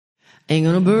Ain't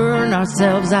gonna burn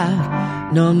ourselves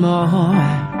out no more.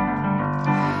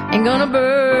 Ain't gonna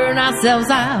burn ourselves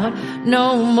out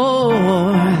no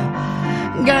more.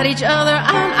 Got each other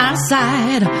on our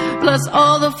side, plus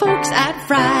all the folks at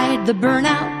Fried, the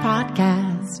Burnout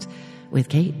Podcast with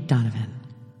Kate Donovan.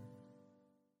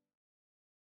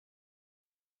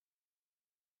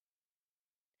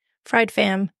 Fried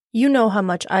fam, you know how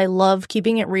much I love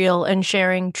keeping it real and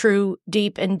sharing true,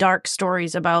 deep, and dark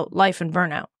stories about life and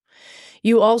burnout.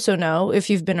 You also know,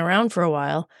 if you've been around for a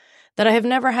while, that I have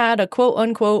never had a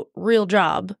quote-unquote real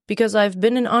job because I've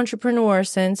been an entrepreneur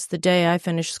since the day I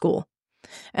finished school.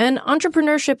 And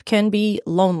entrepreneurship can be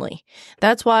lonely.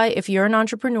 That's why if you're an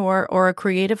entrepreneur or a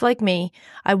creative like me,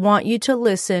 I want you to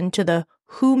listen to the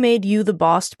Who Made You the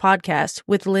Boss podcast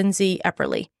with Lindsay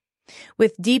Epperly.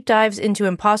 With deep dives into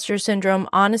imposter syndrome,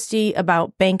 honesty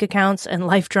about bank accounts and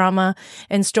life drama,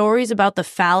 and stories about the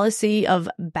fallacy of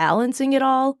balancing it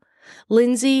all,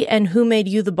 Lindsay and Who Made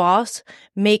You the Boss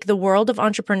make the world of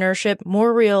entrepreneurship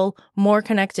more real, more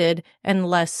connected, and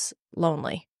less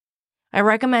lonely. I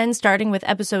recommend starting with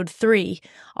episode 3,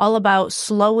 all about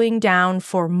slowing down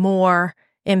for more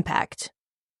impact.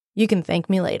 You can thank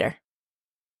me later.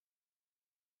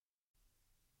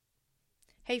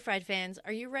 Hey, Fried fans,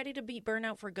 are you ready to beat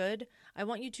burnout for good? I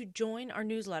want you to join our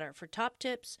newsletter for top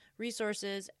tips,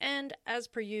 resources, and, as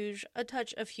per usual, a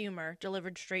touch of humor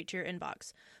delivered straight to your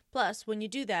inbox. Plus, when you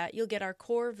do that, you'll get our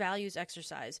core values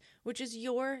exercise, which is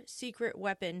your secret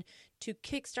weapon to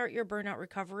kickstart your burnout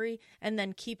recovery and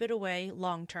then keep it away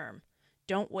long term.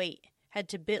 Don't wait. Head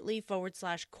to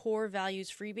bit.ly/core values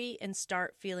freebie and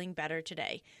start feeling better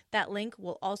today. That link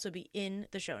will also be in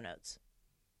the show notes.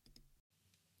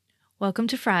 Welcome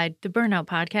to Fried, the Burnout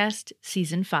Podcast,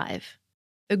 Season 5.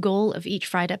 The goal of each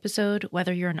Fried episode,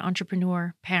 whether you're an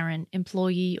entrepreneur, parent,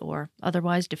 employee, or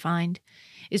otherwise defined,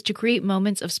 is to create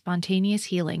moments of spontaneous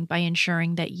healing by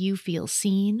ensuring that you feel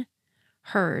seen,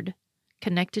 heard,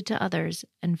 connected to others,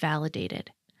 and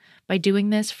validated. By doing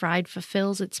this, Fried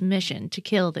fulfills its mission to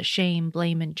kill the shame,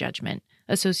 blame, and judgment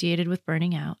associated with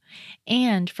burning out,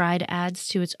 and Fried adds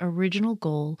to its original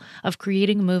goal of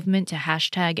creating a movement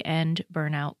to #end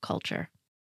burnout culture.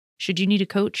 Should you need a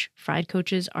coach, Fried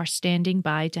coaches are standing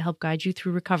by to help guide you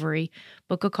through recovery.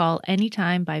 Book a call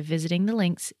anytime by visiting the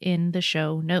links in the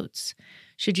show notes.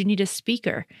 Should you need a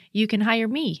speaker, you can hire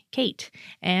me, Kate,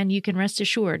 and you can rest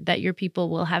assured that your people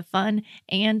will have fun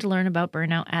and learn about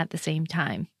burnout at the same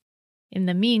time. In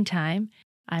the meantime,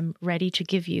 I'm ready to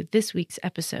give you this week's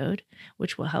episode,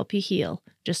 which will help you heal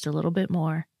just a little bit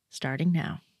more, starting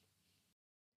now.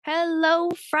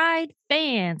 Hello, Fried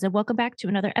fans, and welcome back to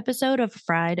another episode of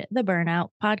Fried, the Burnout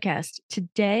Podcast.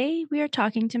 Today, we are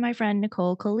talking to my friend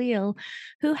Nicole Kalil,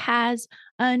 who has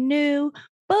a new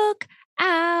book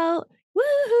out.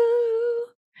 Woohoo!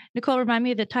 Nicole, remind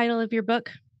me of the title of your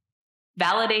book.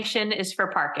 Validation is for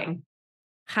parking.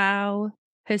 How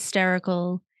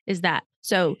hysterical is that?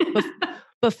 So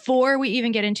before we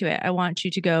even get into it, I want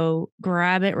you to go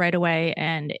grab it right away.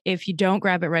 And if you don't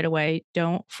grab it right away,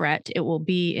 don't fret. It will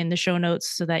be in the show notes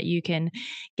so that you can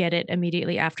get it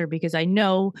immediately after, because I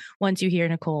know once you hear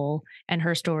Nicole and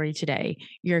her story today,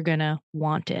 you're going to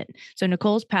want it. So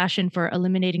Nicole's passion for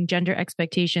eliminating gender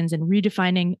expectations and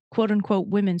redefining quote unquote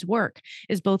women's work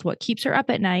is both what keeps her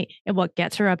up at night and what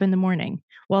gets her up in the morning.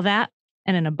 Well, that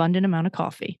and an abundant amount of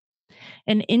coffee.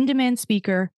 An in-demand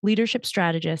speaker, leadership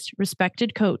strategist,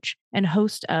 respected coach, and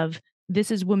host of This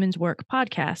Is Women's Work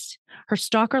podcast, her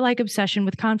stalker-like obsession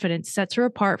with confidence sets her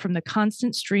apart from the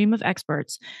constant stream of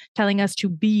experts telling us to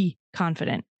be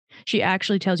confident. She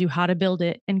actually tells you how to build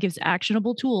it and gives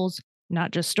actionable tools,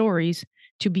 not just stories,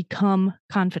 to become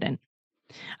confident.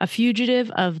 A fugitive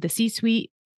of the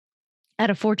C-suite at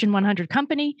a Fortune 100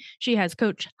 company, she has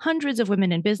coached hundreds of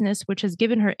women in business, which has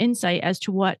given her insight as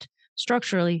to what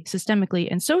structurally, systemically,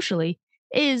 and socially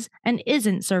is and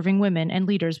isn't serving women and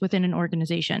leaders within an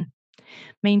organization.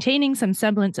 Maintaining some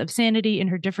semblance of sanity in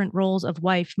her different roles of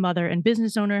wife, mother, and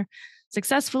business owner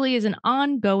successfully is an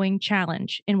ongoing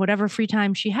challenge. In whatever free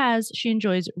time she has, she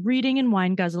enjoys reading and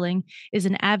wine guzzling, is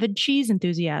an avid cheese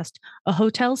enthusiast, a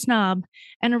hotel snob,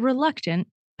 and a reluctant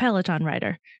Peloton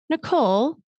rider.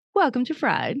 Nicole, welcome to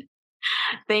Fried.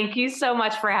 Thank you so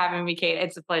much for having me, Kate.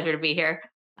 It's a pleasure to be here.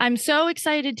 I'm so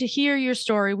excited to hear your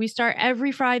story. We start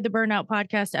every Fried the Burnout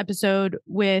podcast episode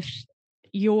with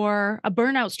a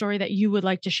burnout story that you would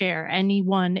like to share.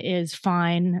 Anyone is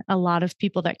fine. A lot of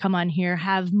people that come on here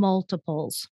have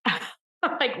multiples.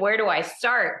 Like, where do I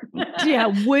start? Yeah,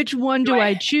 which one do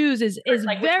I choose is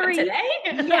like very, which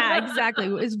one today? yeah, exactly.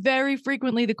 Is very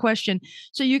frequently the question.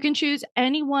 So you can choose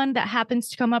anyone that happens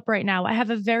to come up right now. I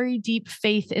have a very deep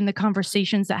faith in the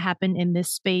conversations that happen in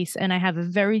this space. And I have a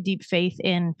very deep faith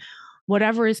in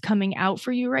whatever is coming out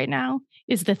for you right now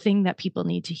is the thing that people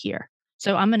need to hear.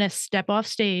 So I'm going to step off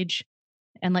stage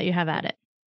and let you have at it.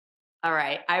 All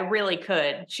right. I really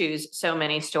could choose so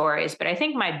many stories, but I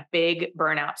think my big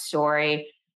burnout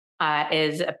story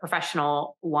is a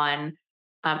professional one.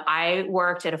 I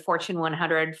worked at a Fortune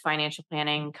 100 financial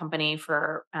planning company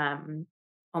for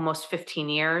almost 15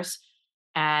 years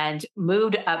and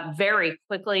moved up very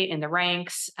quickly in the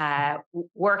ranks,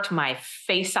 worked my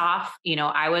face off.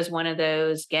 I was one of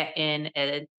those get in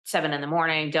at 7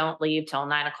 a.m, don't leave till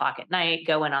 9 o'clock at night,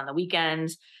 go in on the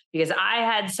weekends because I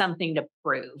had something to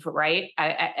prove, right?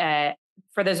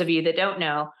 For those of you that don't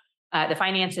know, the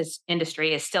finances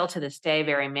industry is still to this day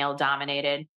very male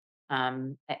dominated.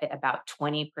 About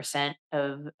 20%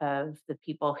 of the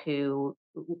people who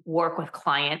work with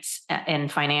clients in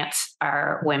finance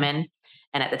are women.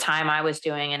 And at the time I was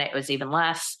doing it, it was even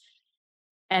less.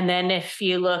 And then if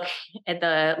you look at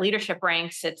the leadership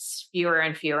ranks, it's fewer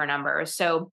and fewer numbers.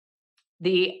 So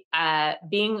the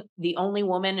being the only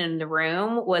woman in the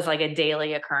room was like a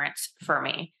daily occurrence for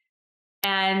me.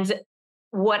 And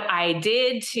what I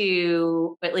did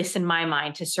to, at least in my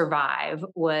mind, to survive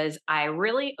was I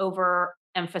really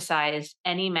overemphasized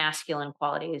any masculine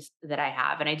qualities that I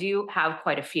have. And I do have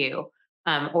quite a few,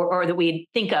 or that we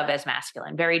think of as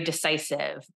masculine, very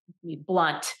decisive,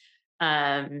 blunt,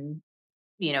 um,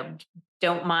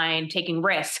 don't mind taking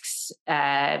risks,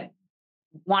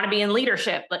 want to be in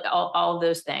leadership, like all of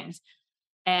those things.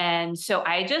 And so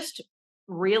I just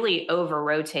really over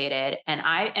rotated and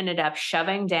I ended up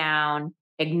shoving down,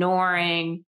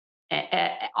 ignoring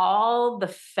all the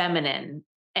feminine.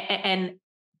 And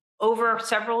over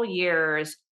several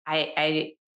years,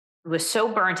 I was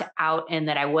so burnt out in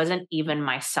that I wasn't even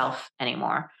myself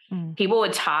anymore. People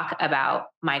would talk about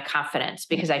my confidence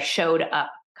because I showed up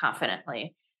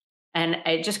confidently. And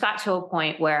it just got to a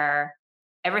point where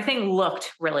everything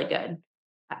looked really good.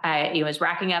 I was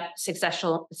racking up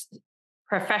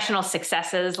professional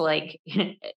successes like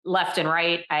left and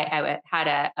right. I had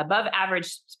a above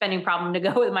average spending problem to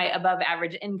go with my above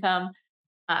average income.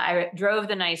 I drove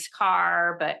the nice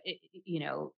car, but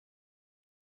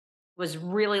was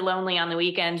really lonely on the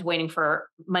weekends waiting for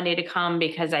Monday to come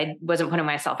because I wasn't putting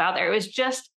myself out there. It was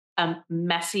just a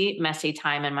messy, messy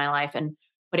time in my life. And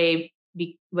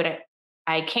what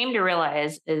I came to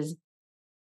realize is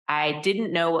I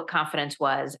didn't know what confidence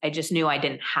was. I just knew I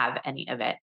didn't have any of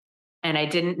it. And I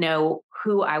didn't know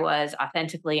who I was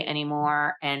authentically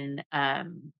anymore. And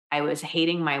I was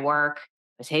hating my work.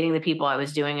 I was hating the people I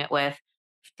was doing it with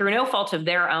through no fault of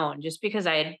their own, just because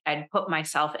I'd put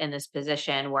myself in this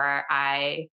position where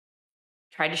I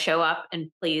tried to show up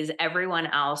and please everyone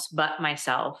else but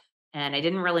myself. And I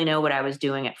didn't really know what I was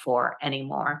doing it for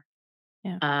anymore.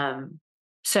 Yeah.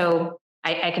 So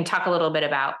I can talk a little bit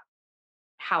about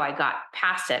how I got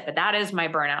past it, but that is my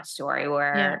burnout story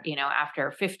where,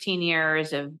 after 15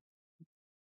 years of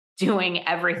doing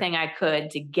everything I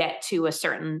could to get to a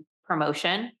certain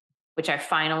promotion, which I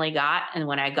finally got. And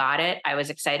when I got it, I was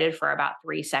excited for about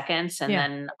 3 seconds. And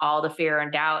then all the fear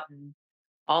and doubt and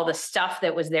all the stuff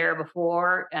that was there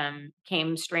before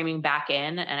came streaming back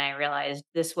in. And I realized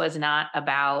this was not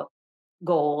about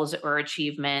goals or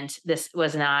achievement. This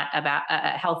was not about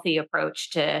a healthy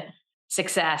approach to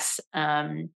success.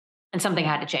 And something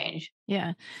had to change.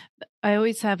 Yeah. I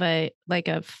always have a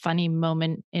funny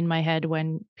moment in my head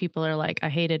when people are like, I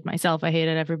hated myself. I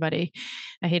hated everybody.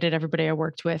 I hated everybody I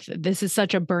worked with. This is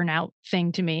such a burnout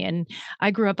thing to me. And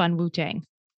I grew up on Wu-Tang.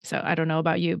 So I don't know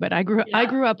about you, but I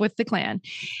grew up with the Klan.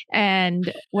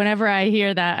 And whenever I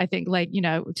hear that, I think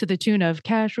to the tune of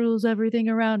cash rules everything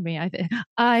around me.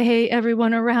 I hate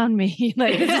everyone around me.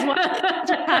 Like this is what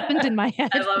happens in my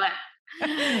head. I love it.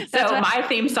 So my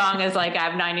theme song is like, I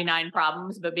have 99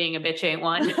 problems, but being a bitch ain't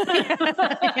one.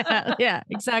 yeah,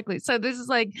 exactly. So this is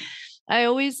like, I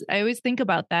always think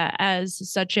about that as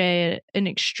such an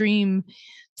extreme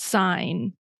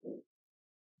sign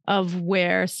of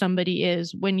where somebody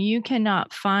is when you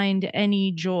cannot find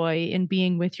any joy in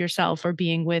being with yourself or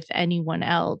being with anyone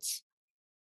else.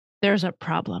 There's a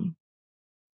problem.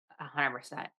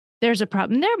 100%. There's a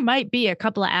problem. There might be a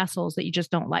couple of assholes that you just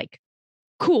don't like.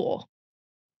 Cool.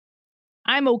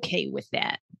 I'm okay with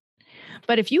that.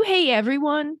 But if you hate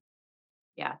everyone,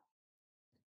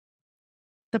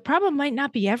 the problem might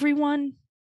not be everyone.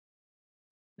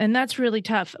 And that's really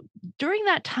tough. During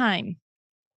that time,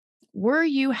 were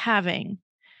you having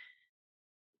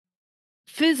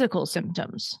physical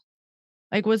symptoms?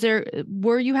 Like,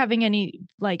 were you having any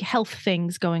like health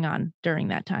things going on during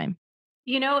that time?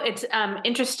 It's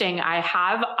interesting. I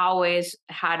have always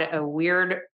had a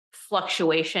weird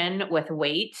fluctuation with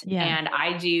weight. Yeah. And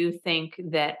I do think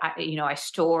that, I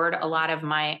stored a lot of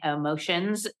my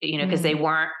emotions, because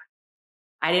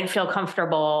I didn't feel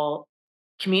comfortable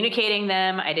communicating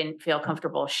them. I didn't feel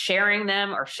comfortable sharing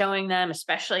them or showing them,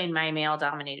 especially in my male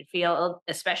dominated field,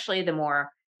 especially the more,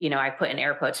 I put in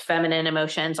air quotes, feminine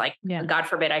emotions, like Yeah. God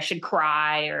forbid I should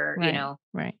cry or,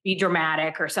 Right. be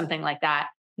dramatic or something like that.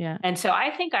 Yeah. And so I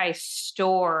think I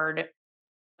stored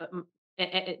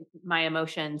my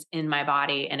emotions in my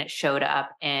body, and it showed up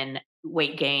in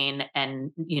weight gain.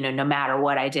 And, no matter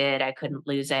what I did, I couldn't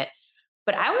lose it.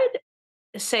 But I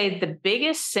would say the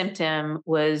biggest symptom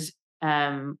was,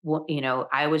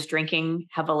 I was drinking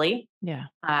heavily, Yeah.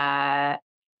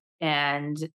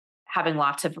 and having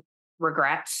lots of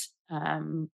regrets, you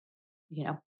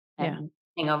know, Yeah. and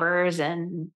hangovers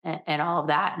and all of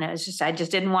that. And it was just, I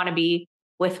just didn't want to be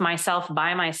with myself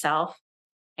by myself.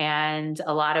 And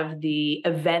a lot of the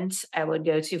events I would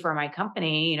go to for my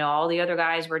company, all the other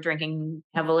guys were drinking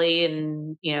heavily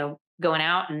and, going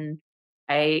out. And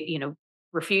I,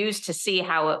 refused to see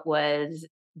how it was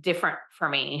different for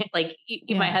me. Like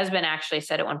my Yeah. husband actually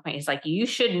said at one point, he's like, you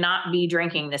should not be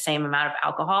drinking the same amount of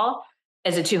alcohol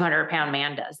as a 200-pound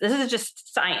man does. This is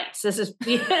just science. This is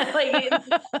like,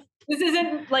 this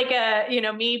isn't like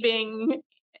me being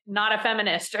not a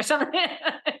feminist or something.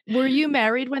 Were you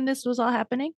married when this was all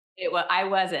happening? I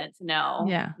wasn't. No.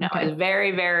 Yeah. No, I Okay. was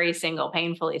very, very single,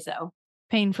 painfully so.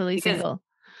 Painfully Because single.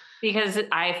 because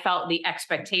I felt the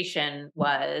expectation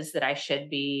was that I should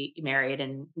be married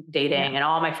and dating, Yeah. and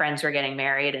all my friends were getting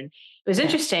married. And it was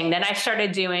interesting. Then I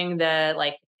started doing the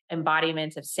like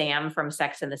embodiment of Sam from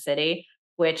Sex and the City,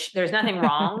 which there's nothing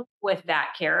wrong with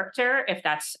that character if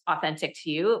that's authentic to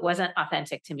you. It wasn't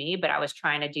authentic to me, but I was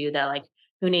trying to do the like,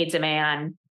 who needs a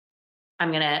man? I'm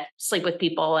going to sleep with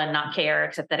people and not care,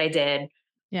 except that I did.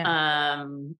 Yeah.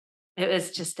 It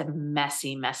was just a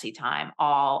messy, messy time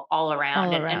all around.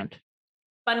 All And around.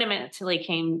 fundamentally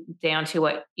came down to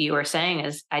what you were saying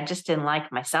is I just didn't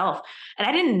like myself, and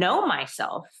I didn't know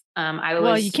myself.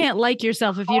 Well, you can't like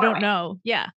yourself if you don't know.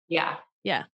 Yeah. Yeah.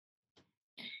 Yeah.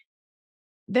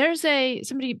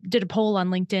 Somebody did a poll on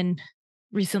LinkedIn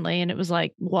recently, and it was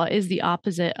like, what is the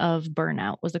opposite of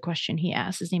burnout? Was the question he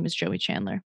asked. His name is Joey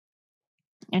Chandler.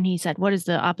 And he said, what is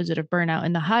the opposite of burnout?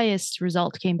 And the highest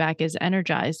result came back as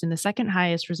energized. And the second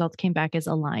highest result came back as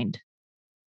aligned.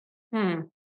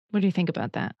 What do you think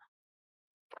about that?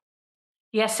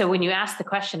 Yeah. So when you asked the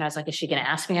question, I was like, is she going to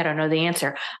ask me? I don't know the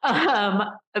answer. A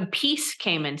piece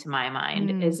came into my mind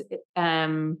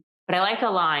but I like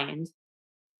aligned.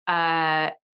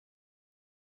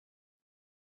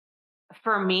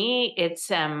 For me, it's,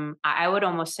 I would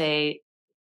almost say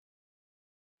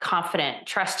confident,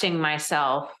 trusting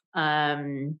myself,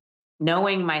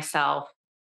 knowing myself.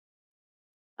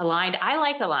 Aligned. I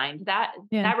like aligned. That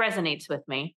resonates with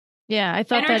me. Yeah, I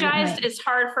thought energized is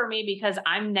hard for me because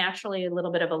I'm naturally a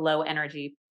little bit of a low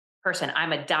energy person.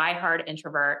 I'm a diehard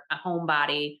introvert, a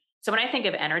homebody. So when I think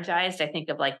of energized, I think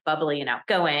of like bubbly and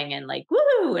outgoing and like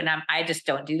woo, and I just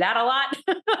don't do that a lot.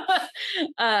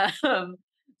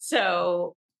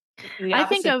 So I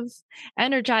think of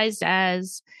energized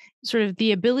as sort of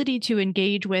the ability to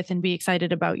engage with and be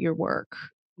excited about your work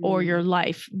or your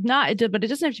life. But it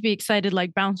doesn't have to be excited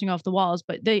like bouncing off the walls,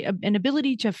 but an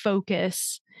ability to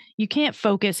focus. You can't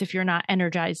focus if you're not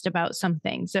energized about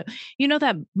something. So,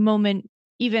 that moment,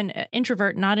 even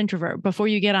introvert, not introvert, before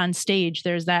you get on stage,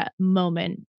 there's that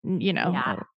moment,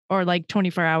 or like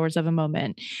 24 hours of a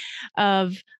moment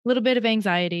of a little bit of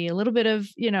anxiety, a little bit of,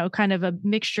 kind of a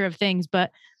mixture of things.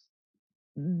 But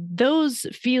those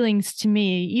feelings to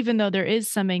me, even though there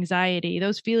is some anxiety,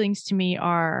 those feelings to me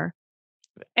are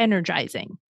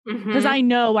energizing because I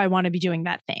know I want to be doing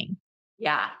that thing.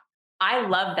 Yeah. I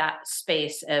love that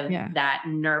space of that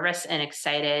nervous and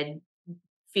excited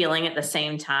feeling at the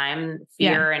same time,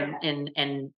 fear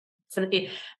and something.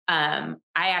 I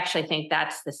actually think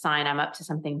that's the sign I'm up to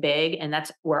something big. And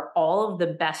that's where all of the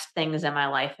best things in my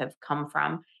lilife have come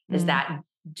from is that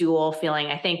dual feeling.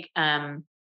 I think,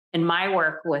 in my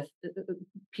work with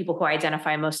people who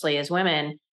identify mostly as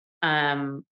women,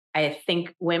 I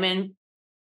think women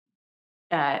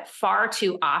far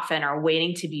too often are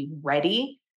waiting to be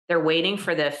ready. They're waiting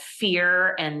for the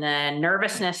fear and the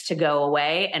nervousness to go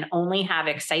away and only have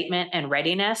excitement and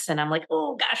readiness. And I'm like,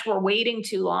 oh gosh, we're waiting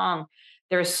too long.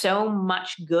 There's so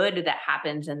much good that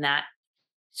happens in that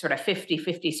sort of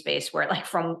 50-50 space where like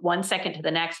from 1 second to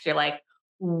the next, you're like,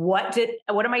 what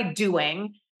am I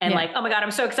doing? and like, oh my God,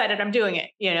 I'm so excited. I'm doing it,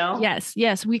 you know? Yes.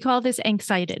 Yes. We call this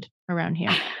anxiety around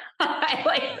here. I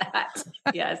like that.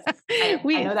 Yes. I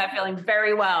know that feeling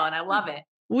very well, and I love it.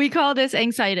 We call this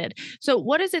anxiety. So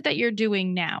what is it that you're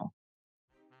doing now?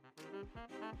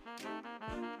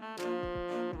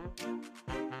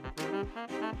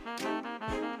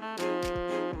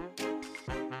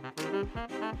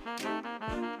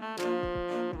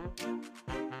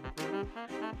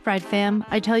 Fried fam,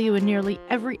 I tell you in nearly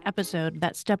every episode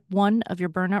that step 1 of your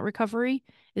burnout recovery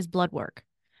is blood work.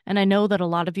 And I know that a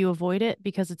lot of you avoid it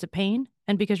because it's a pain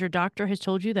and because your doctor has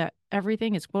told you that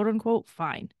everything is quote unquote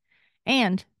fine.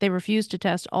 And they refuse to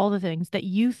test all the things that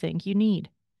you think you need.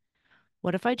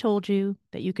 What if I told you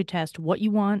that you could test what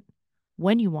you want,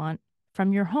 when you want,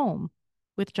 from your home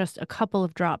with just a couple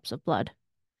of drops of blood?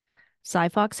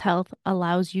 SciFox Health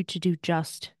allows you to do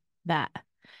just that.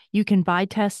 You can buy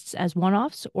tests as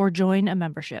one-offs or join a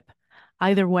membership.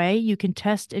 Either way, you can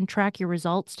test and track your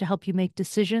results to help you make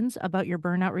decisions about your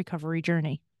burnout recovery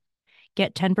journey.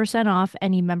 Get 10% off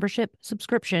any membership,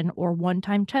 subscription, or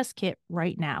one-time test kit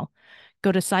right now.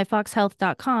 Go to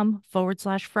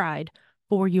scifoxhealth.com/fried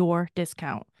for your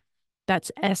discount.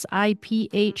 That's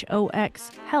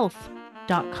SIPHOX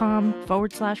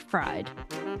health.com/fried.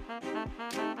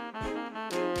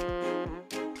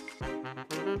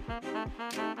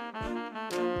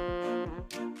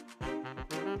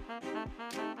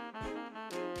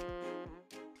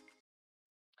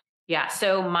 Yeah.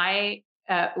 So my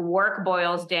work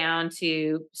boils down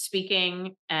to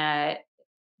speaking. The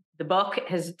book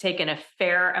has taken a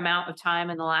fair amount of time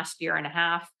in the last year and a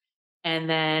half. And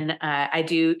then I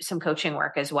do some coaching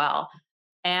work as well.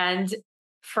 And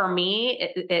for me,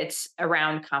 it's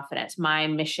around confidence. My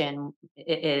mission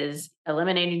is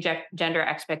eliminating gender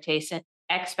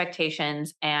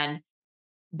expectations and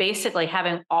basically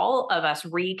having all of us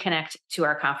reconnect to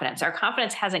our confidence. Our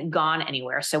confidence hasn't gone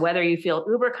anywhere. So whether you feel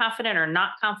uber confident or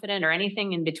not confident or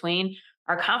anything in between,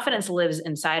 our confidence lives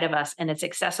inside of us and it's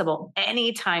accessible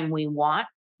anytime we want.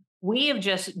 We have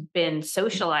just been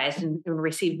socialized and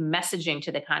received messaging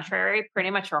to the contrary pretty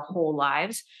much our whole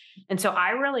lives. And so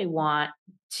I really want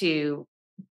to,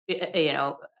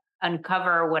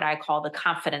 uncover what I call the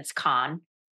confidence con,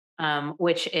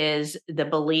 which is the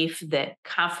belief that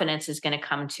confidence is going to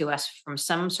come to us from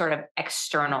some sort of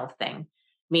external thing,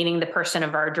 meaning the person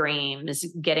of our dreams,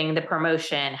 getting the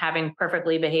promotion, having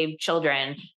perfectly behaved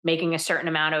children, making a certain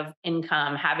amount of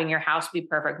income, having your house be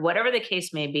perfect, whatever the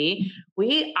case may be.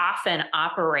 We often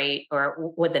operate,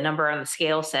 or what the number on the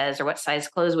scale says, or what size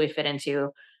clothes we fit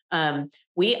into.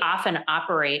 We often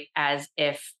operate as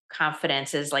if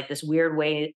confidence is like this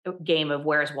weird game of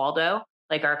Where's Waldo?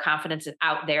 Like our confidence is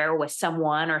out there with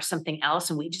someone or something else,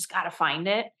 and we just got to find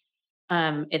it.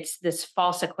 It's this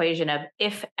false equation of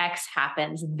if X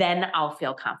happens, then I'll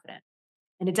feel confident.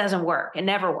 And it doesn't work. It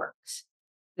never works.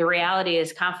 The reality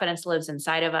is confidence lives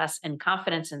inside of us, and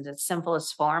confidence in its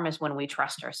simplest form is when we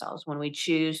trust ourselves, when we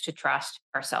choose to trust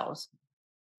ourselves.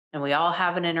 And we all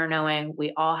have an inner knowing.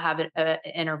 We all have an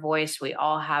inner voice. We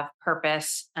all have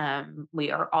purpose.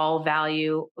 We are all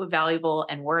valuable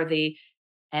and worthy.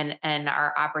 And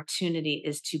our opportunity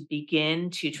is to begin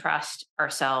to trust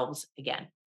ourselves again.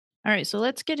 All right, so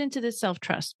let's get into this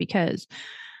self-trust, because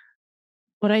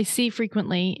what I see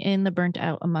frequently in the burnt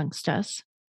out amongst us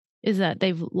is that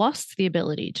they've lost the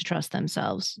ability to trust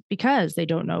themselves because they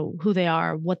don't know who they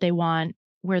are, what they want,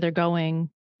 where they're going,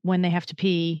 when they have to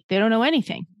pee. They don't know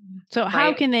anything. So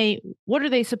how can what are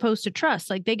they supposed to trust?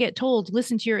 Like they get told,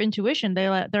 listen to your intuition. They're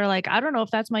like, I don't know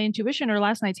if that's my intuition or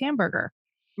last night's hamburger.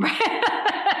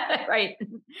 Right.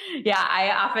 Yeah.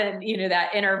 I often,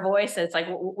 that inner voice, it's like,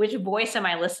 which voice am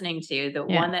I listening to? The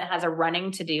one that has a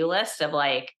running to-do list of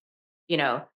like,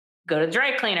 go to the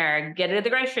dry cleaner, get it at the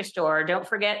grocery store. Don't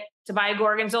forget to buy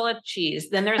Gorgonzola cheese.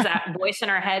 Then there's that voice in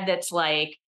our head that's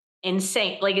like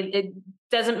insane. Like it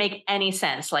doesn't make any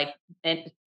sense. Like,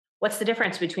 what's the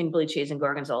difference between blue cheese and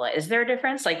Gorgonzola? Is there a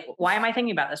difference? Like, why am I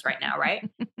thinking about this right now? Right.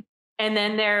 And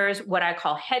then there's what I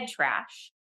call head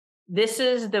trash. This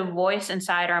is the voice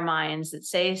inside our minds that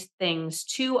says things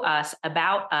to us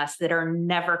about us that are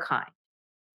never kind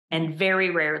and very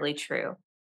rarely true.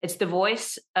 It's the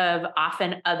voice of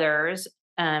often others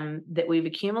that we've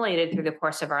accumulated through the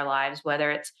course of our lives,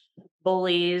 whether it's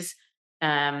bullies,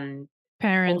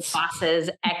 parents, bosses,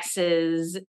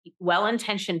 exes,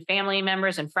 well-intentioned family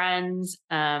members and friends.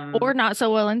 Or not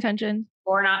so well-intentioned.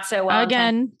 Or not so well.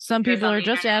 Again, some people are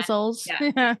just assholes.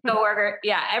 Yeah. Coworker.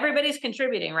 Yeah. Everybody's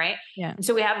contributing, right? Yeah. And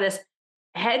so we have this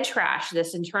head trash,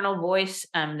 this internal voice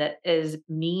that is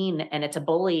mean and it's a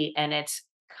bully and it's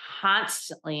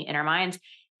constantly in our minds.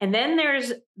 And then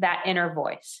there's that inner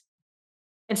voice.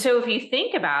 And so if you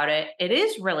think about it, it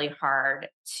is really hard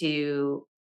to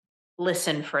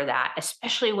listen for that,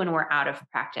 especially when we're out of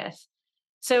practice.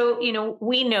 So,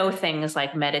 we know things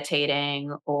like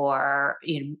meditating or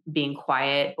being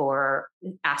quiet or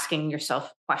asking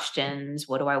yourself questions.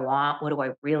 What do I want? What do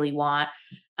I really want?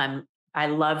 Um, I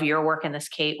love your work in this,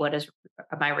 Kate. What is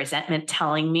my resentment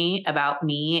telling me about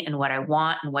me and what I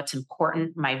want and what's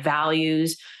important, my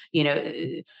values? You know,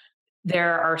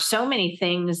 there are so many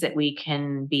things that we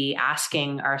can be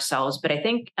asking ourselves, but I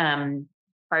think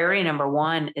priority number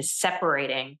one is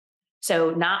separating.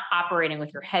 So, not operating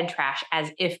with your head trash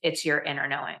as if it's your inner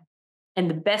knowing. And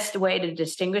the best way to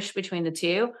distinguish between the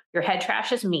two, your head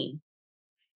trash is me.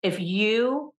 If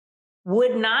you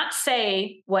would not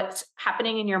say what's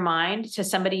happening in your mind to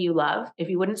somebody you love, if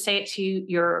you wouldn't say it to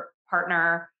your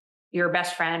partner, your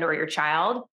best friend, or your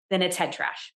child, then it's head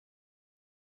trash.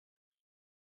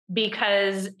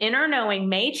 Because inner knowing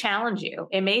may challenge you.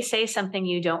 It may say something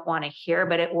you don't want to hear,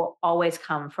 but it will always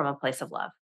come from a place of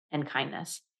love and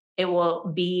kindness. It will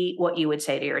be what you would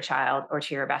say to your child or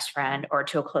to your best friend or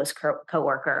to a close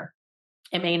coworker.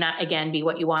 It may not, again, be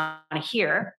what you want to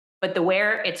hear, but the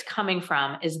where it's coming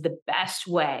from is the best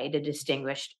way to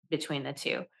distinguish between the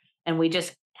two. And we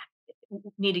just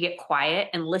need to get quiet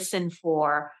and listen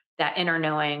for that inner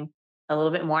knowing a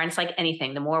little bit more. And it's like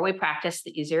anything, the more we practice,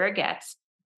 the easier it gets.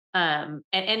 And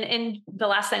the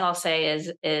last thing I'll say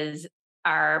is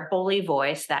our bully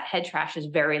voice, that head trash, is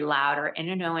very loud. Our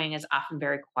inner knowing is often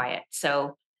very quiet.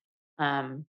 So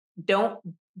don't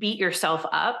beat yourself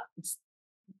up.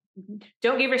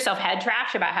 Don't give yourself head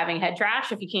trash about having head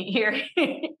trash if you can't hear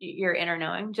your inner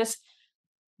knowing. Just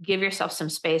give yourself some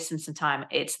space and some time.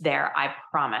 It's there, I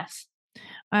promise.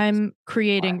 I'm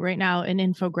creating right now an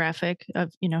infographic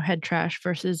of, head trash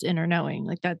versus inner knowing.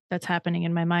 Like that's happening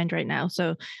in my mind right now.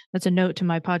 So that's a note to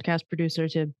my podcast producer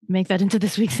to make that into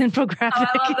this week's infographic.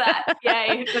 Oh, I love that.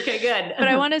 Yay. Okay, good. But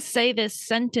I want to say this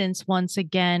sentence once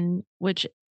again, which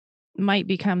might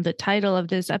become the title of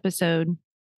this episode.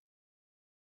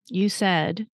 You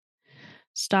said,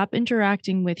 stop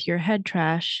interacting with your head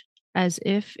trash as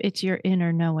if it's your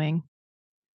inner knowing.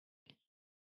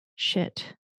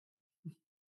 Shit.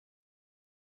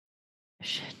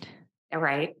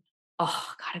 Right. Oh,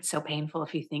 God, it's so painful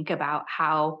if you think about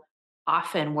how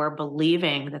often we're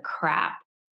believing the crap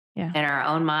in our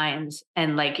own minds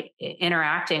and like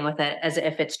interacting with it as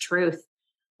if it's truth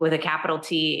with a capital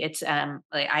T. It's like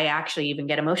I actually even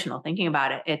get emotional thinking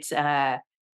about it. It's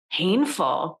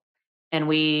painful. And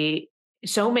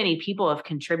so many people have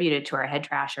contributed to our head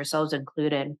trash, ourselves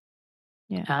included.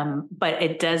 Yeah. But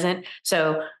it doesn't.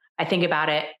 So I think about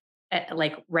it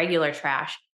like regular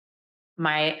trash.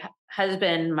 My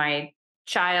husband, my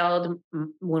child,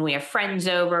 when we have friends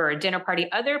over or a dinner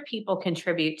party, other people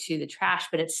contribute to the trash,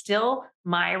 but it's still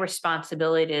my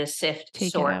responsibility to sift,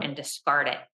 sort, and discard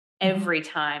it every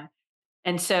time.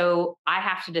 And so I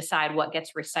have to decide what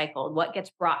gets recycled, what gets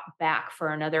brought back for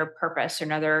another purpose or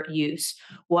another use,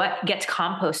 what gets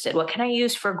composted, what can I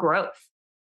use for growth?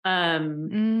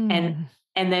 And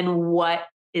then what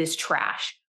is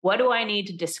trash? What do I need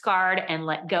to discard and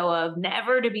let go of,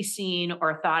 never to be seen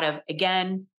or thought of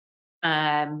again?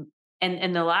 And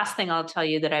the last thing I'll tell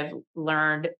you that I've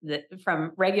learned that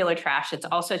from regular trash, it's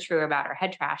also true about our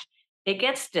head trash. It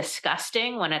gets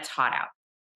disgusting when it's hot out.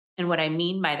 And what I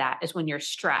mean by that is when you're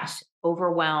stressed,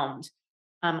 overwhelmed,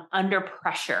 under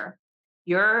pressure,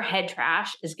 your head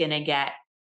trash is going to get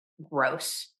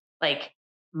gross, like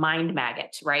mind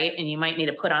maggots, right? And you might need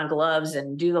to put on gloves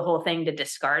and do the whole thing to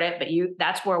discard it. But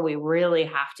that's where we really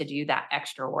have to do that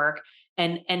extra work.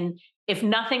 And if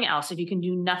nothing else, if you can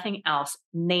do nothing else,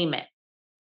 name it,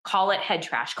 call it head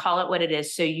trash, call it what it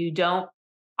is. So you don't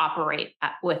operate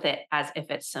with it as if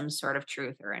it's some sort of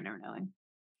truth or inner knowing.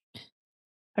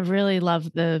 I really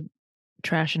love the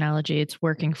trash analogy. It's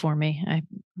working for me. I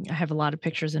have a lot of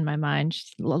pictures in my mind,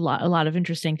 a lot of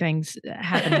interesting things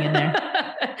happening in there.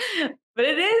 But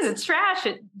it's trash.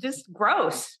 It's just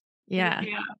gross. Yeah.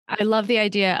 I love the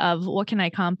idea of what can I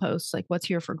compost? Like what's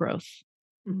here for growth?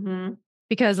 Mm-hmm.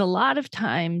 Because a lot of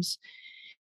times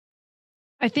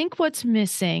I think what's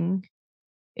missing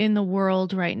in the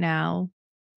world right now,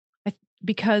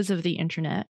 because of the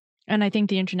internet, and I think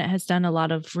the internet has done a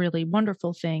lot of really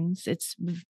wonderful things. It's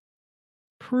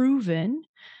proven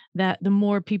that the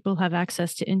more people have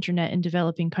access to internet in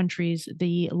developing countries,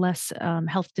 the less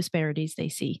health disparities they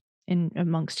see in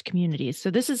amongst communities.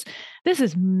 So this is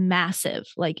massive.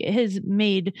 Like it has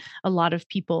made a lot of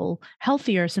people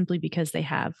healthier simply because they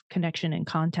have connection and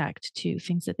contact to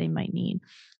things that they might need.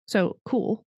 So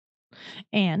cool.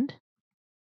 And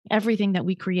everything that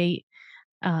we create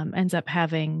ends up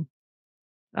having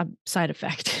a side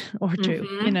effect or two.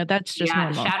 Mhm. That's just Yeah,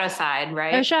 the normal. shadow side, A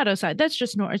right? shadow side. That's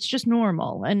just it's just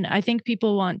normal. And I think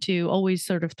people want to always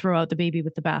sort of throw out the baby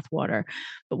with the bathwater.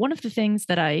 But one of the things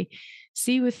that I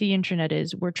see with the internet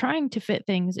is we're trying to fit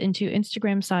things into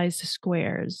Instagram sized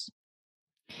squares.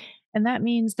 And that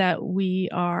means that we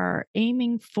are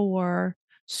aiming for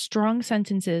strong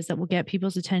sentences that will get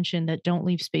people's attention that don't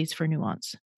leave space for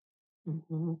nuance.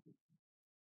 Mhm.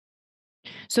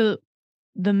 So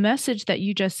the message that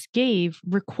you just gave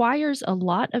requires a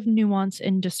lot of nuance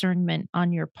and discernment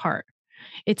on your part.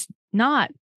 It's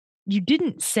not, you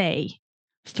didn't say,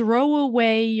 throw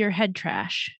away your head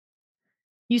trash.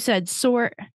 You said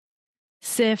sort,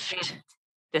 sift, right?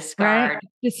 Discard.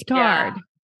 Yeah. Discard.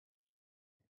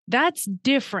 That's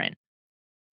different.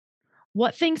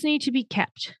 What things need to be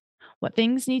kept? What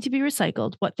things need to be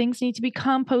recycled? What things need to be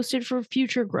composted for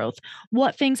future growth?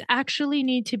 What things actually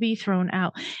need to be thrown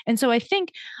out? And so I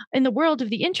think in the world of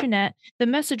the internet, the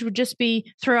message would just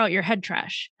be throw out your head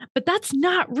trash. But that's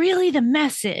not really the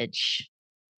message.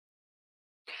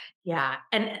 Yeah.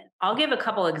 And I'll give a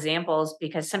couple examples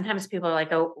because sometimes people are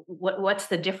like, oh, what's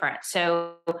the difference?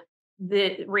 So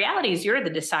the reality is you're the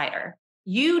decider.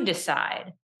 You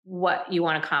decide what you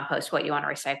want to compost, what you want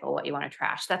to recycle, what you want to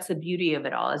trash. That's the beauty of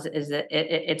it all is that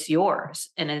it's yours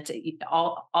and it's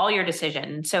all your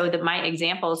decision. So that my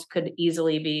examples could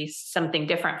easily be something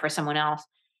different for someone else.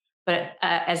 But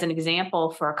as an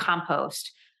example for a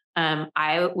compost,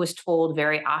 I was told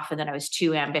very often that I was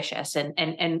too ambitious,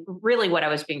 and really what I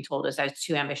was being told is I was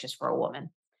too ambitious for a woman.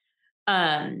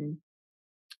 Um,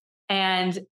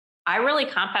 and I really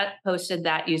composted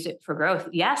that, use it for growth.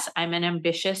 Yes, I'm an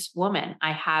ambitious woman.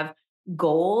 I have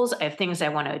goals. I have things I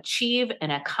want to achieve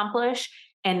and accomplish,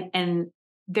 and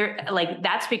there, like,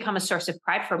 that's become a source of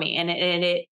pride for me, and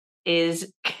it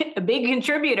is a big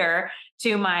contributor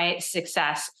to my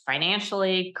success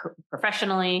financially,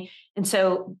 professionally. And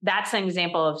so that's an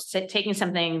example of taking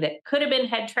something that could have been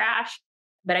head trash,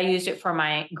 but I used it for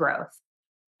my growth.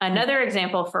 Another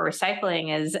example for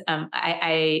recycling is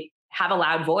I have a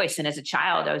loud voice. And as a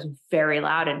child, I was very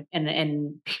loud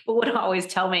and people would always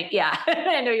tell me, yeah,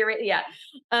 I know you're right. Yeah.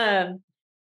 That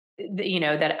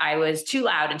I was too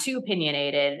loud and too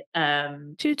opinionated.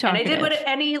 Too and I did what talkative.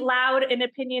 any loud and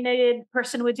opinionated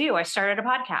person would do. I started a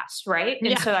podcast, right? And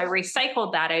Yeah. so I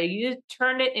recycled that.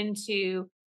 Turned it into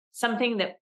something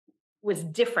that was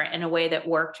different in a way that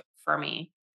worked for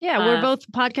me. Yeah, we're both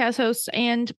podcast hosts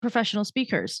and professional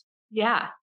speakers. Yeah,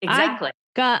 exactly.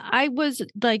 I was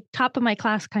like top of my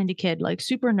class kind of kid, like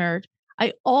super nerd.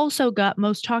 I also got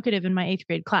most talkative in my 8th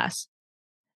grade class.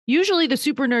 Usually the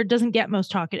super nerd doesn't get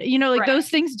most talkative. Right. Those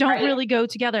things don't Right. really go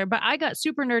together, but I got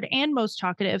super nerd and most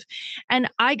talkative. And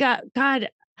I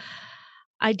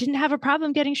didn't have a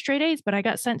problem getting straight A's, but I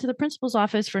got sent to the principal's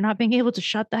office for not being able to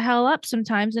shut the hell up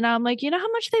sometimes. And now I'm like, you know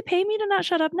how much they pay me to not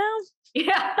shut up now?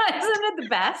 Yeah, isn't it the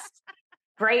best?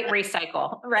 Great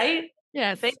recycle, right?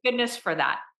 Yes. Thank goodness for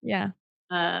that. Yeah.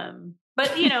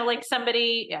 But like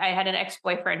I had an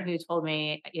ex-boyfriend who told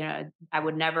me, I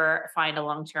would never find a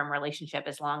long-term relationship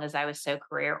as long as I was so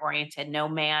career oriented. No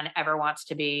man ever wants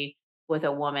to be with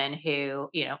a woman who,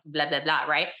 blah, blah, blah,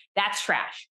 right? That's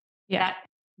trash. Yeah. That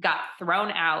got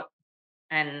thrown out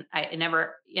and I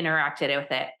never interacted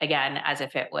with it again as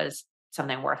if it was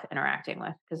something worth interacting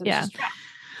with because it was just trash.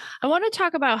 I want to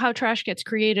talk about how trash gets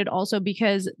created also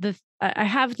because I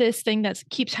have this thing that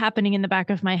keeps happening in the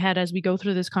back of my head as we go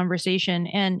through this conversation.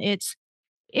 And it's,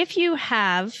 if you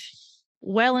have,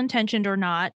 well-intentioned or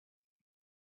not,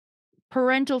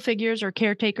 parental figures or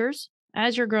caretakers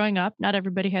as you're growing up, not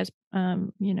everybody has,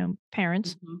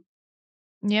 parents. Mm-hmm.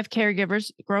 You have caregivers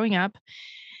growing up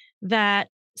that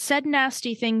said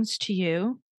nasty things to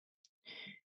you.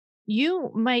 You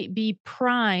might be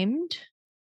primed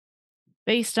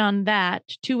based on that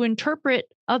to interpret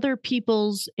other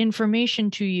people's information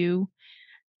to you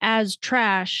as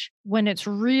trash when it's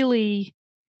really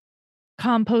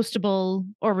compostable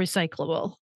or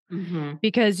recyclable. Mm-hmm.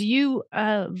 Because you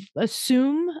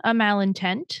assume a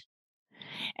malintent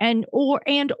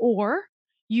or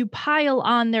you pile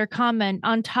on their comment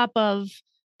on top of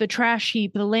the trash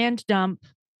heap, the land dump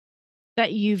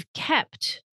that you've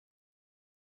kept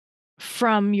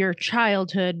from your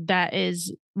childhood that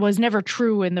was never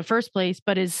true in the first place,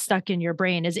 but is stuck in your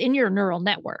brain, is in your neural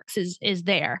networks, is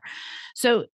there.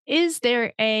 So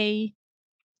do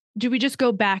we just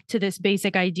go back to this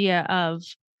basic idea of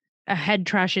a head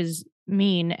trash is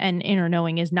mean and inner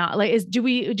knowing is not? Do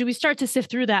we start to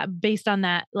sift through that based on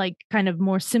that, like, kind of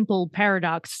more simple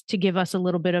paradox to give us a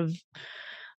little bit of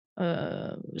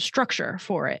structure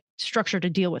to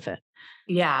deal with it?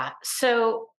 Yeah.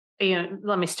 So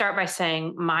let me start by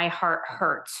saying my heart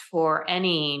hurts for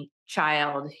any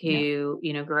child who,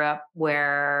 grew up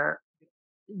where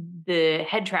the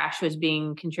head trash was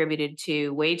being contributed to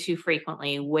way too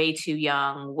frequently, way too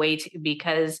young,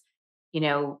 because,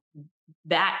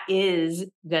 that is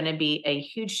going to be a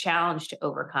huge challenge to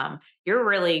overcome. You're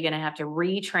really going to have to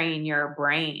retrain your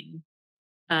brain.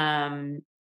 And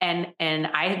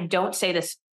I don't say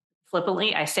this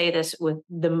flippantly. I say this with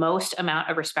the most amount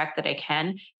of respect that I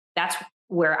can. That's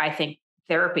where I think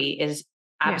therapy is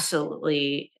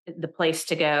absolutely the place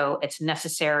to go. It's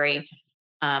necessary.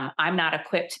 I'm not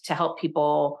equipped to help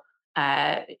people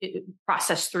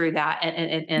process through that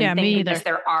and think, because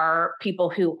there are people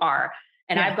who are.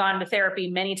 And I've gone to therapy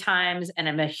many times, and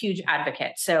I'm a huge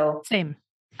advocate. So same.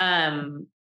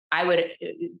 I would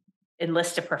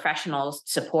enlist a professional's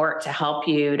support to help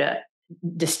you to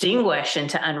distinguish and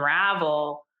to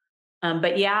unravel.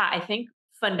 But I think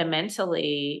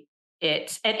fundamentally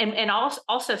it's, and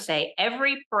also say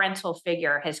every parental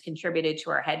figure has contributed to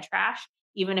our head trash,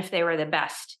 even if they were the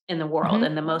best in the world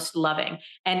and the most loving.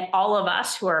 And all of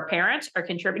us who are parents are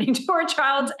contributing to our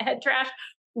child's head trash,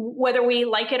 whether we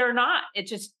like it or not. It's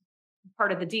just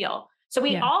part of the deal. So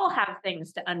we all have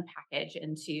things to unpackage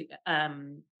and to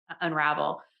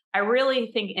unravel. I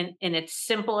really think in its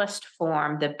simplest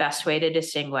form, the best way to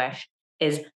distinguish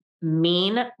is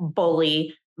mean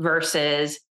bully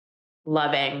versus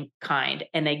loving kind.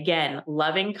 And again,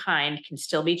 loving kind can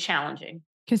still be challenging.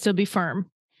 Can still be firm.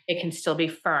 It can still be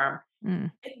firm.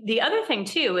 The other thing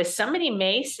too is somebody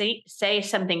may say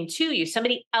something to you.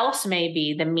 Somebody else may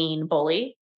be the mean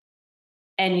bully,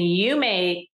 and you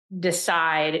may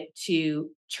decide to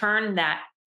turn that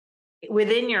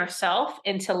within yourself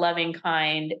into loving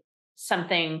kind,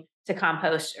 something to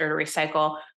compost or to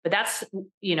recycle. But that's,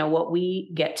 what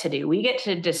we get to do. We get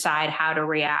to decide how to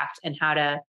react and how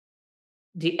to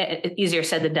easier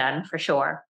said than done, for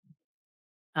sure.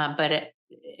 But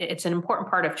it's an important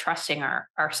part of trusting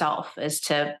ourselves, is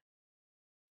to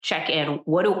check in.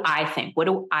 What do I think? What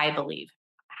do I believe?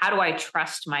 How do I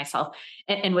trust myself?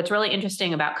 And what's really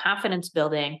interesting about confidence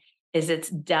building is it's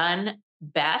done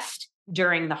best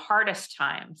during the hardest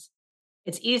times.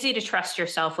 It's easy to trust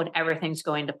yourself when everything's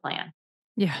going to plan.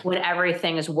 Yeah. When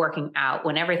everything is working out,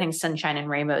 when everything's sunshine and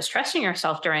rainbows. Trusting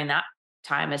yourself during that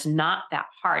time is not that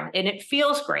hard. And it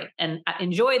feels great. And I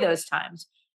enjoy those times.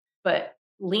 But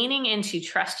leaning into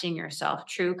trusting yourself,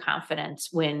 true confidence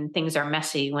when things are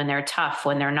messy, when they're tough,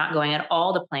 when they're not going at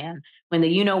all to plan, when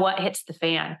the what hits the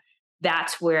fan,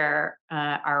 that's where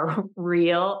our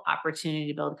real opportunity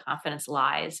to build confidence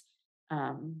lies.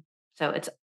 So it's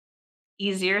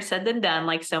easier said than done,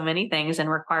 like so many things, and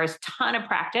requires a ton of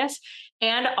practice,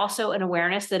 and also an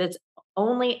awareness that it's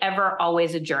only ever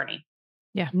always a journey.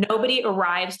 Yeah. Nobody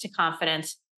arrives to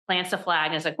confidence, plants a flag,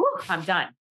 and is like, whoo, I'm done.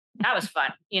 That was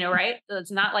fun, right?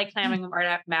 It's not like climbing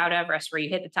Mount Everest where you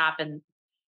hit the top, and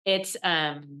it's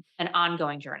an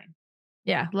ongoing journey.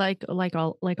 Yeah, like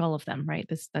all of them, right?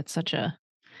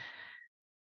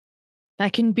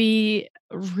 That can be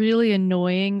really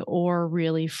annoying or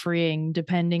really freeing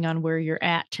depending on where you're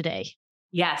at today.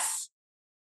 Yes.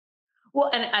 Well,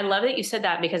 and I love that you said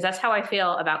that, because that's how I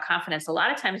feel about confidence. A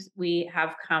lot of times we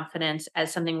have confidence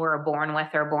as something we're born with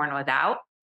or born without,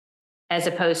 as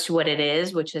opposed to what it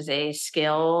is, which is a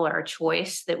skill or a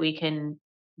choice that we can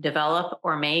develop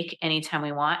or make anytime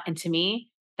we want. And to me,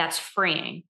 that's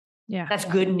freeing. Yeah. That's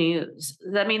good news.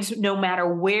 That means no matter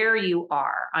where you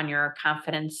are on your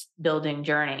confidence building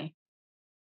journey,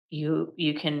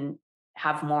 you can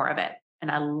have more of it. And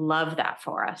I love that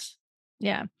for us.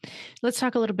 Yeah. Let's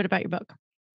talk a little bit about your book.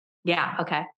 Yeah.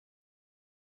 Okay.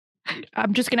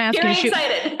 I'm just going to ask you to shoot.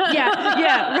 Excited.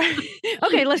 Yeah. Right.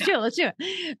 Okay. Let's do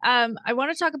it. I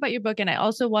want to talk about your book. And I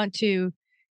also want to,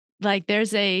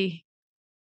 there's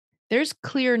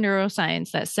clear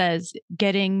neuroscience that says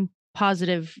getting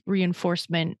positive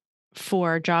reinforcement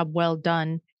for a job well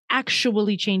done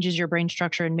actually changes your brain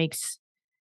structure and makes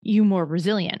you more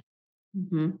resilient.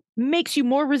 Makes you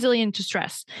more resilient to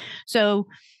stress. So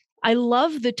I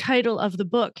love the title of the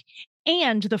book.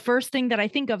 And the first thing that I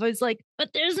think of is but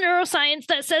there's neuroscience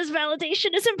that says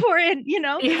validation is important,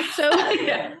 Yeah. So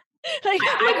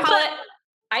I call it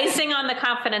icing on the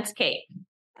confidence cake.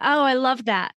 Oh, I love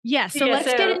that. Yeah. So let's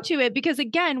get into it, because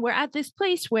again, we're at this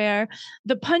place where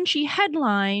the punchy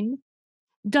headline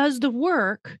does the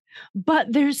work, but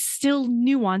there's still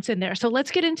nuance in there. So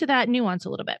let's get into that nuance a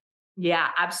little bit. Yeah,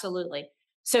 absolutely.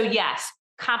 So yes,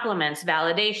 compliments,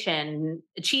 validation,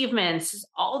 achievements,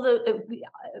 all the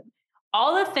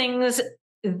things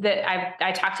that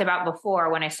I talked about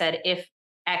before when I said, if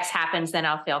X happens, then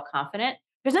I'll feel confident.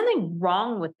 There's nothing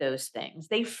wrong with those things.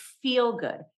 They feel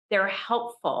good. They're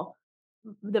helpful.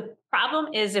 The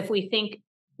problem is if we think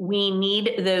we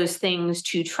need those things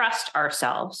to trust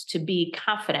ourselves, to be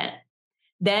confident,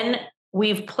 then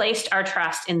we've placed our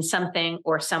trust in something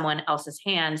or someone else's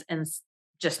hands and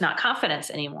just not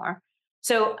confidence anymore.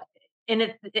 So,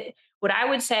 what I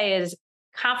would say is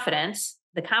confidence,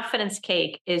 the confidence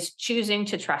cake is choosing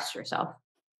to trust yourself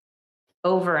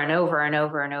over and over and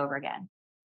over and over again.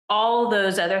 All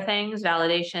those other things,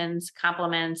 validations,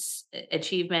 compliments,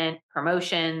 achievement,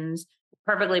 promotions,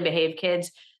 perfectly behaved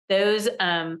kids, those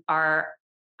are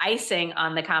icing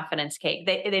on the confidence cake.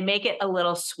 They make it a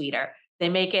little sweeter. They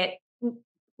make it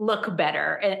look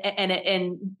better, and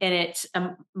it's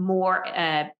a more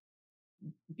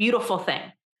beautiful thing.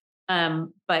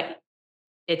 But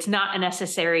it's not a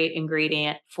necessary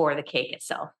ingredient for the cake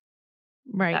itself.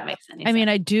 Right. If that makes any I sense. mean,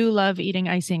 I do love eating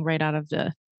icing right out of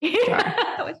the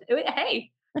jar.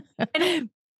 Hey. And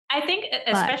I think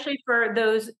especially for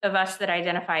those of us that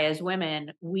identify as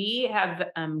women, we have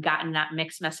gotten that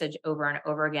mixed message over and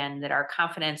over again that our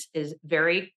confidence is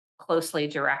very closely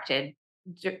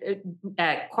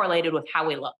correlated with how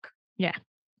we look. Yeah.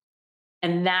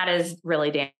 And that is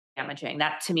really damaging.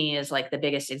 That to me is like the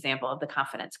biggest example of the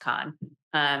confidence con.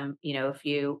 If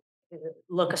you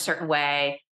look a certain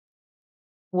way,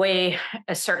 weigh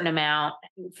a certain amount,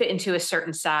 fit into a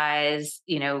certain size,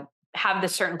 have the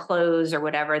certain clothes or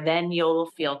whatever, then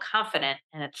you'll feel confident.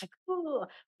 And it's like, ooh,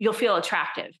 you'll feel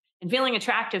attractive. And feeling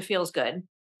attractive feels good.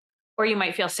 Or you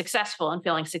might feel successful, and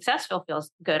feeling successful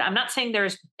feels good. I'm not saying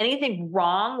there's anything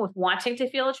wrong with wanting to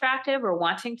feel attractive or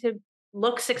wanting to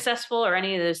look successful or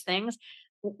any of those things.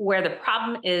 Where the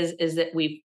problem is that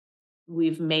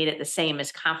we've made it the same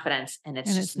as confidence, and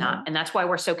it's just not. And that's why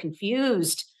we're so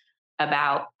confused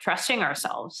about trusting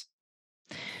ourselves.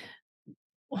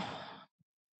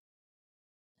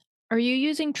 Are you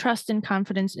using trust and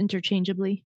confidence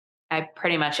interchangeably? I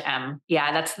pretty much am.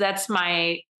 Yeah, that's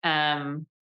my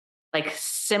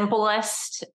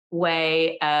simplest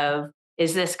way of,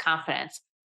 is this confidence?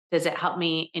 Does it help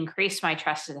me increase my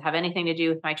trust? Does it have anything to do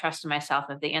with my trust in myself?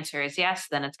 If the answer is yes,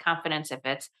 then it's confidence. If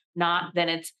it's not, then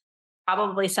it's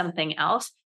probably something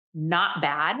else, not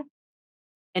bad,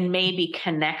 and may be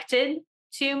connected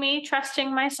to me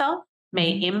trusting myself,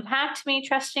 may impact me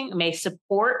trusting, may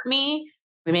support me,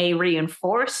 may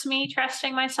reinforce me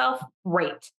trusting myself.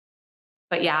 Great.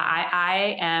 But yeah,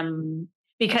 I am,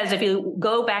 because if you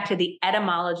go back to the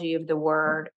etymology of the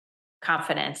word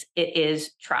confidence, it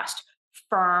is trust,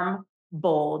 firm,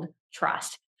 bold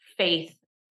trust, faith.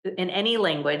 In any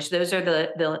language, those are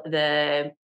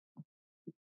the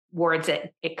words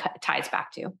that it ties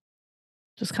back to.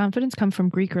 Does confidence come from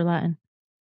Greek or Latin?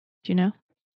 Do you know?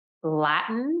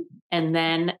 Latin, and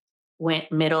then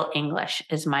went Middle English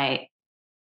is my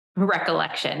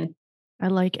recollection. I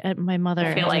like my mother.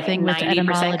 I feel like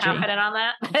 90% confident on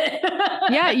that.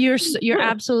 Yeah, you're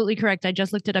absolutely correct. I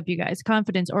just looked it up, you guys.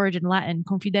 Confidence, origin Latin,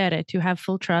 confidere, to have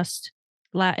full trust.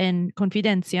 Latin,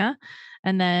 confidencia,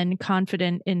 and then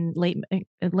confident in late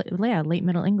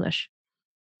Middle English.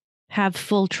 Have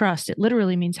full trust. It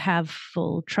literally means have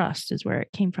full trust is where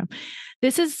it came from.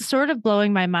 This is sort of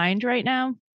blowing my mind right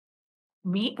now.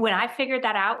 When I figured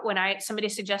that out, somebody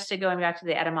suggested going back to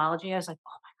the etymology, I was like,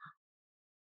 oh my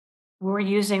God, we're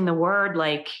using the word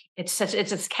like it's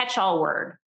a catch-all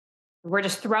word. We're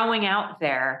just throwing out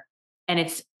there, and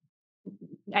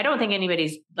I don't think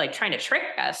anybody's like trying to trick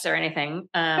us or anything.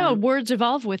 No, words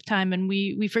evolve with time, and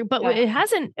but it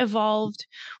hasn't evolved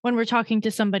when we're talking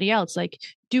to somebody else. Like,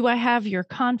 do I have your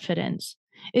confidence?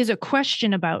 Is a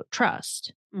question about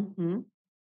trust. Mm-hmm.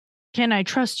 Can I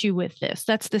trust you with this?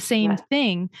 That's the same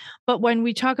thing. But when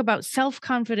we talk about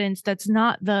self-confidence, that's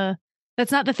not the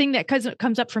thing that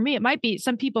comes up for me. It might be,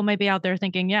 some people might be out there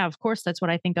thinking, yeah, of course, that's what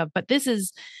I think of. But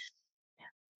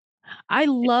I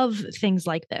love things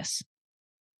like this.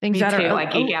 Things Me too. I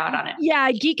geek out on it. Yeah,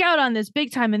 I geek out on this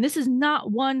big time. And this is not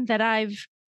one that I've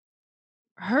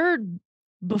heard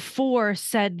before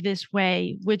said this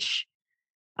way, which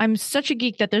I'm such a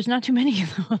geek that there's not too many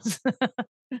of those.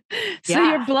 So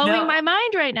you're blowing my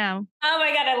mind right now. Oh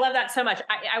my God, I love that so much.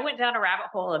 I went down a rabbit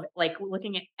hole of like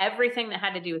looking at everything that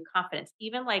had to do with confidence.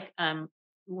 Even like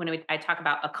when I talk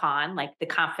about a con, like the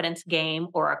confidence game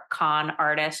or a con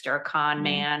artist or a con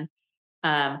man,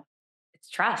 it's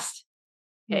trust.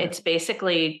 Yeah. It's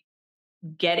basically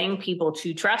getting people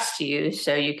to trust you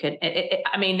so you could,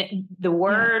 I mean, the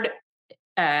word,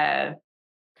 but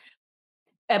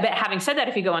having said that,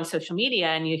 if you go on social media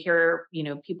and you hear,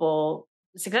 people,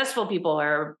 successful people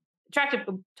or attractive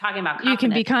talking about confidence. You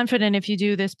can be confident if you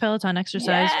do this Peloton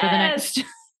exercise for the next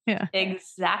Yeah.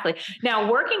 Exactly.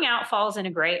 Now, working out falls in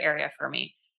a gray area for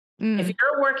me. If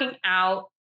you're working out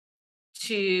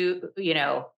to,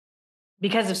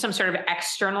 because of some sort of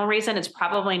external reason, it's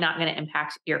probably not going to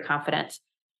impact your confidence.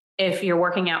 If you're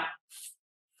working out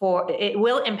it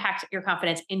will impact your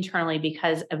confidence internally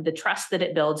because of the trust that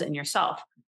it builds in yourself.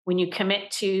 When you commit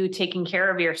to taking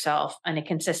care of yourself on a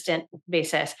consistent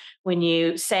basis, when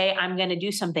you say, I'm going to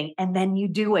do something, and then you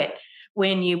do it,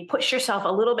 when you push yourself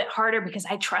a little bit harder because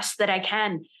I trust that I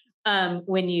can,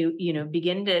 when you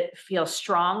begin to feel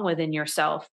strong within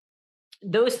yourself,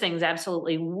 those things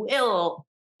absolutely will.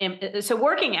 So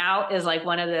working out is like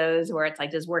one of those where it's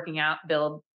like, does working out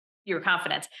build your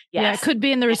confidence? Yes. Yeah, it could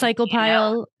be in the recycle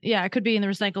pile. Yeah, it could be in the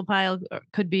recycle pile, or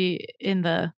could be in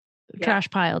the trash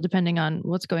pile, depending on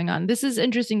what's going on. This is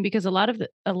interesting because maybe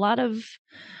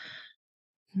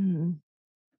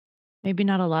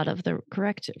not a lot of, the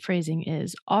correct phrasing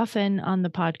is, often on the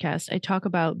podcast, I talk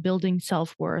about building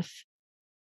self-worth,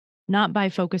 not by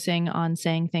focusing on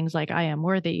saying things like I am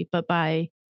worthy, but by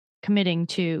committing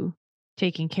to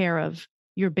taking care of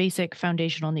your basic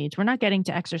foundational needs. We're not getting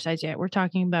to exercise yet. We're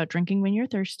talking about drinking when you're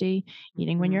thirsty,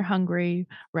 eating when you're hungry,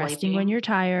 resting when you're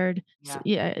tired.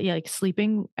 Yeah, like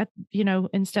sleeping at,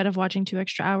 instead of watching 2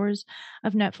 extra hours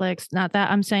of Netflix. Not that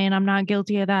I'm saying I'm not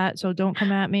guilty of that, so don't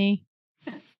come at me.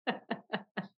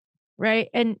 Right?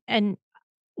 And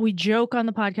we joke on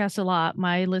the podcast a lot.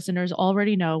 My listeners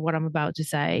already know what I'm about to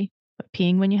say, but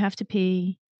peeing when you have to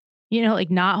pee,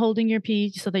 like not holding your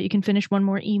pee so that you can finish one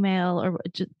more email, or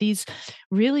these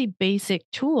really basic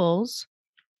tools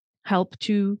help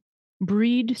to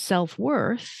breed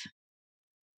self-worth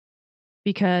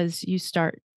because you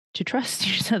start to trust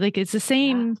yourself. Like it's the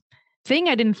same thing.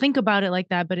 I didn't think about it like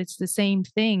that, but it's the same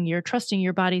thing. You're trusting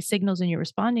your body's signals and you're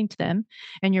responding to them,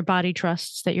 and your body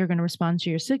trusts that you're going to respond to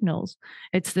your signals.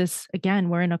 It's this, again,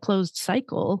 we're in a closed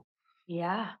cycle.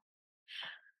 Yeah.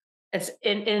 It's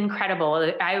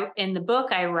incredible. In the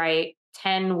book, I write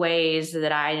 10 ways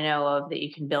that I know of that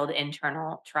you can build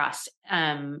internal trust.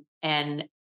 And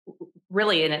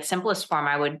really, in its simplest form,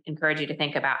 I would encourage you to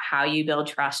think about how you build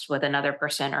trust with another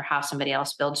person, or how somebody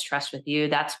else builds trust with you.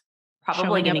 That's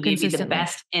probably going to give you the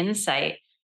best insight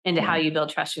into how you build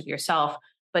trust with yourself,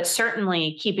 but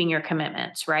certainly keeping your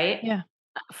commitments, right? Yeah.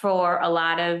 For a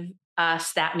lot of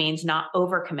us, that means not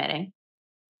overcommitting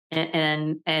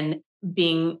and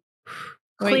being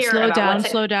clear. Wait,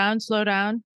 slow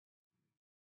down.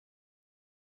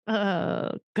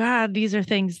 God, these are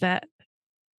things that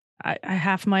I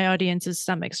half my audience's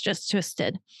stomachs just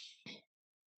twisted.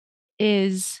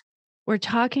 We're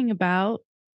talking about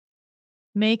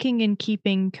making and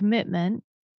keeping commitment,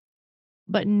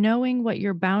 but knowing what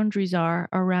your boundaries are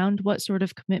around what sort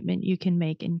of commitment you can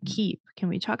make and keep. Can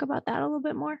we talk about that a little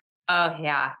bit more? Oh,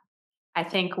 yeah. I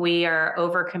think we are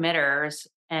overcommitters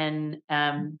and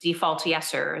default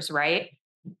yesers, right?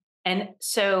 And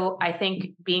so I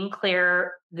think being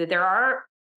clear that there are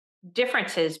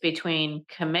differences between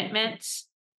commitments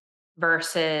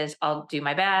versus I'll do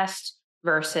my best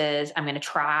versus I'm going to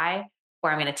try,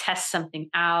 or I'm going to test something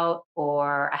out,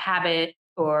 or a habit,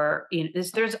 or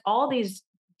there's all these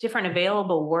different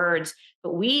available words,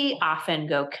 but we often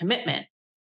go commitment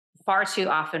far too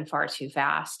often, far too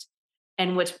fast.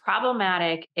 And what's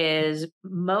problematic is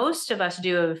most of us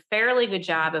do a fairly good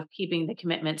job of keeping the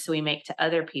commitments we make to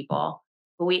other people,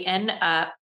 but we end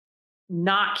up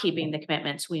not keeping the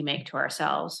commitments we make to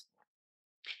ourselves.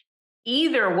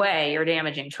 Either way, you're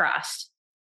damaging trust.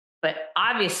 But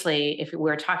obviously, if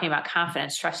we're talking about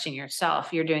confidence, trusting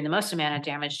yourself, you're doing the most amount of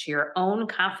damage to your own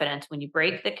confidence when you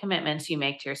break the commitments you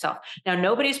make to yourself. Now,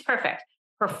 nobody's perfect.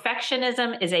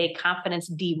 Perfectionism is a confidence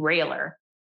derailer.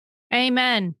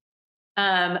 Amen.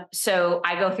 So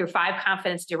I go through 5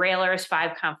 confidence derailers,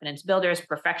 5 confidence builders.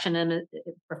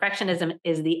 Perfectionism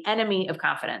is the enemy of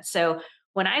confidence. So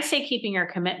when I say keeping your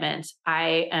commitments,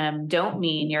 I don't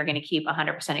mean you're going to keep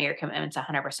 100% of your commitments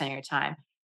 100% of your time.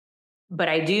 But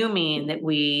I do mean that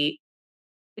we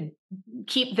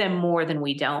keep them more than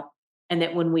we don't. And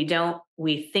that when we don't,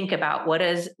 we think about what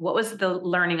was the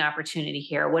learning opportunity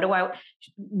here?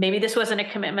 Maybe this wasn't a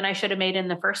commitment I should have made in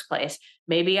the first place.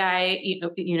 Maybe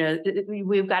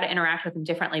we've got to interact with them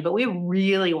differently, but we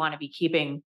really want to be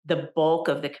keeping the bulk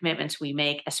of the commitments we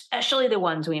make, especially the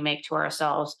ones we make to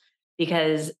ourselves,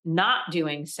 because not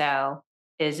doing so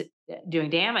is doing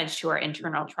damage to our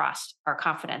internal trust, our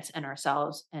confidence in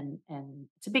ourselves. And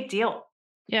it's a big deal.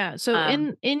 Yeah. So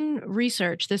in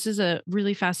research, this is a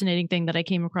really fascinating thing that I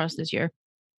came across this year,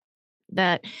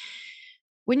 that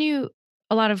a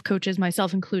lot of coaches,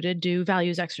 myself included, do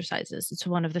values exercises. It's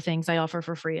one of the things I offer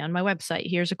for free on my website.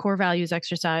 Here's a core values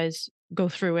exercise. Go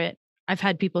through it. I've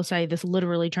had people say this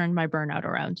literally turned my burnout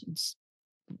around. It's,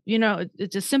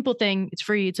 it's a simple thing. It's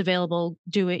free. It's available.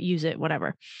 Do it, use it,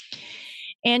 whatever.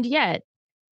 And yet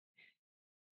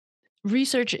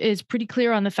research is pretty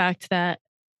clear on the fact that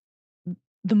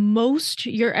the most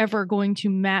you're ever going to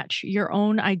match your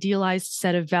own idealized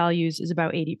set of values is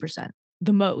about 80%.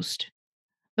 The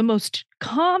most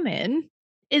common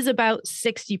is about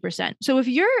 60%. So if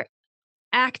you're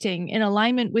acting in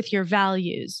alignment with your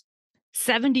values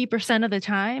 70% of the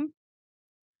time,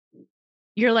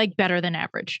 you're like better than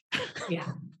average.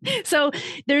 Yeah. So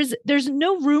there's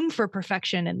no room for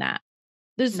perfection in that.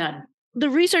 There's none. The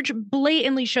research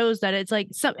blatantly shows that it's like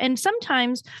and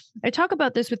sometimes I talk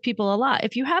about this with people a lot.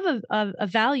 If you have a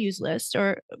values list,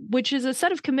 or which is a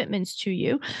set of commitments to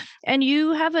you, and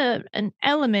you have an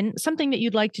element, something that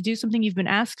you'd like to do, something you've been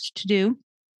asked to do,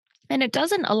 and it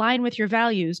doesn't align with your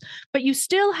values, but you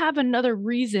still have another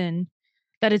reason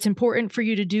that it's important for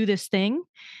you to do this thing,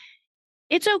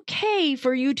 it's okay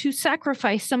for you to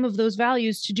sacrifice some of those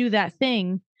values to do that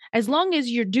thing. As long as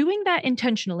you're doing that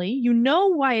intentionally, you know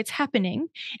why it's happening,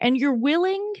 and you're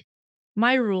willing,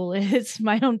 my rule is,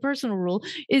 my own personal rule,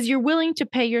 is you're willing to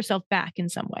pay yourself back in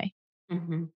some way.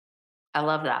 Mm-hmm. I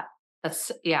love that.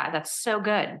 That's so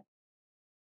good.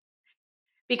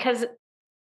 Because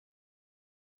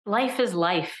life is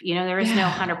life. There is no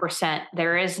 100%.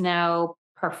 There is no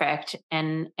perfect.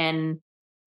 And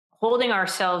holding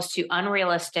ourselves to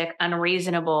unrealistic,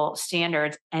 unreasonable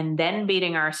standards and then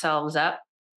beating ourselves up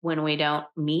when we don't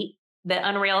meet the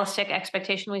unrealistic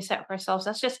expectation we set for ourselves.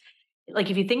 That's just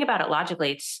like, if you think about it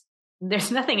logically,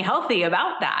 there's nothing healthy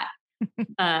about that.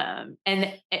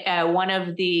 And one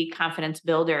of the confidence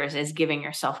builders is giving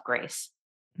yourself grace.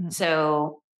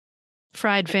 So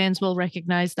Fried fans will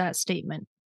recognize that statement.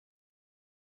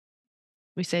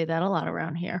 We say that a lot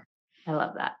around here. I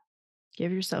love that.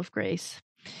 Give yourself grace.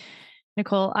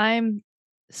 Nicole, I'm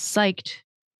psyched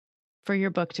for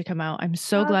your book to come out. I'm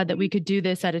so glad that we could do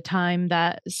this at a time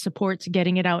that supports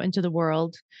getting it out into the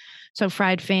world. So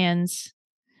Fried fans,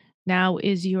 now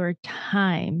is your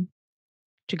time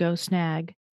to go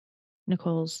snag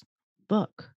Nicole's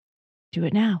book. Do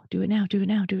it now, do it now, do it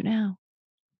now, do it now.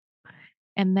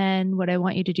 And then what I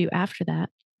want you to do after that,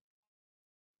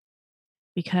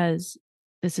 because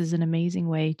this is an amazing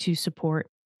way to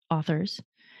support authors,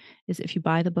 is if you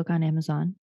buy the book on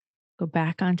Amazon, go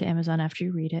back onto Amazon after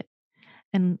you read it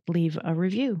and leave a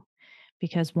review.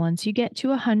 Because once you get to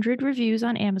 100 reviews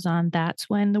on Amazon, that's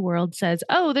when the world says,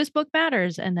 oh, this book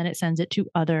matters. And then it sends it to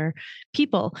other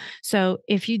people. So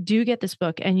if you do get this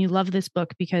book and you love this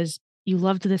book because you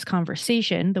loved this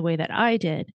conversation the way that I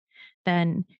did,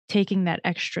 then taking that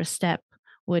extra step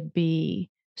would be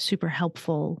super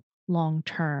helpful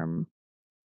long-term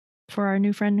for our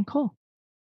new friend, Nicole.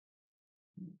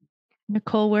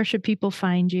 Nicole, where should people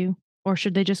find you? Or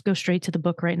should they just go straight to the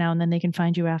book right now and then they can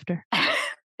find you after?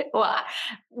 Well,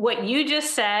 what you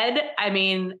just said, I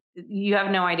mean, you have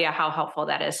no idea how helpful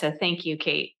that is. So thank you,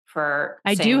 Kate, for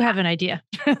I do have an idea.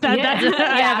 Of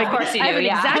course you do.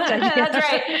 Exact idea. That's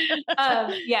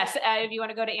right. Yes. If you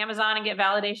want to go to Amazon and get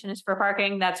Validation is for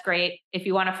Parking, that's great. If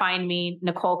you want to find me,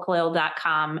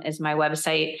 NicoleKalil.com is my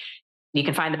website. You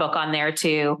can find the book on there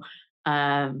too.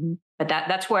 But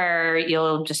that's where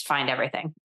you'll just find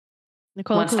everything.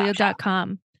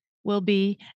 NicoleKalil.com will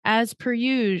be, as per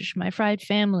usual, my Fried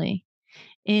family,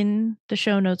 in the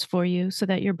show notes for you so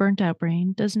that your burnt out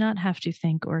brain does not have to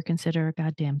think or consider a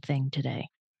goddamn thing today.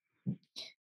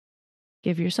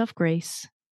 Give yourself grace.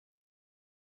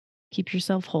 Keep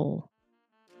yourself whole.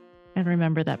 And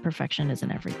remember that perfection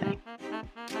isn't everything.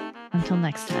 Until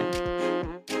next time.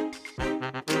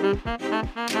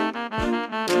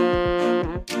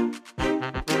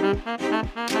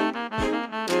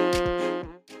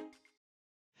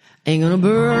 Ain't gonna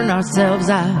burn ourselves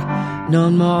out no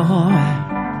more.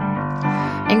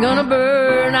 Ain't gonna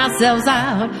burn ourselves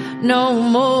out no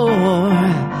more.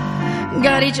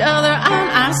 Got each other on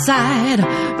our side,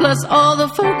 plus all the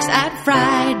folks at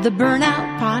Fried, the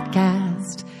Burnout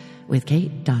Podcast with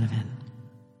Kate Donovan.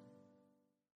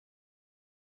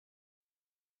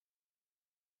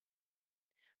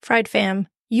 Fried fam,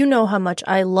 you know how much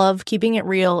I love keeping it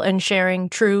real and sharing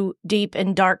true, deep,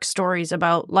 and dark stories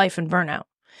about life and burnout.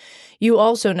 You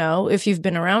also know, if you've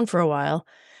been around for a while,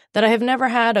 that I have never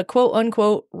had a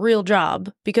quote-unquote real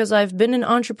job because I've been an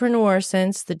entrepreneur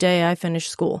since the day I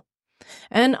finished school.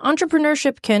 And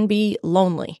entrepreneurship can be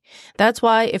lonely. That's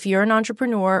why if you're an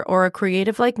entrepreneur or a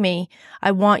creative like me,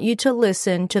 I want you to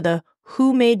listen to the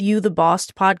Who Made You the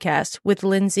Boss podcast with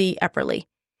Lindsay Epperly.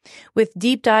 With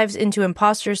deep dives into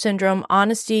imposter syndrome,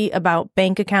 honesty about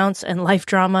bank accounts and life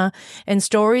drama, and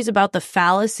stories about the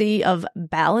fallacy of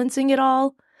balancing it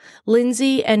all,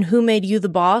 Lindsay and Who Made You the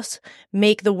Boss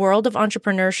make the world of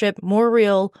entrepreneurship more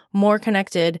real, more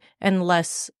connected, and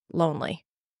less lonely.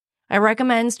 I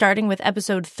recommend starting with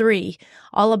episode 3,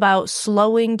 all about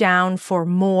slowing down for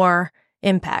more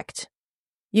impact.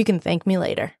 You can thank me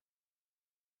later.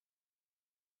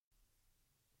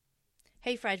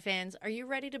 Hey, Fried fans, are you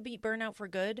ready to beat burnout for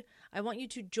good? I want you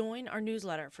to join our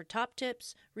newsletter for top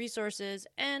tips, resources,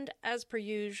 and, as per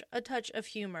usual, a touch of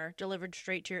humor delivered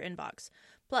straight to your inbox.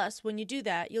 Plus, when you do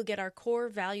that, you'll get our core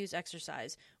values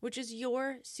exercise, which is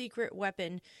your secret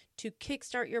weapon to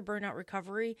kickstart your burnout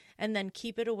recovery and then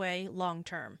keep it away long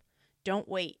term. Don't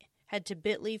wait. Head to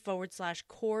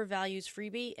bit.ly/core values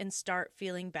freebie and start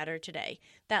feeling better today.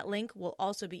 That link will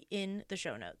also be in the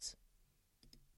show notes.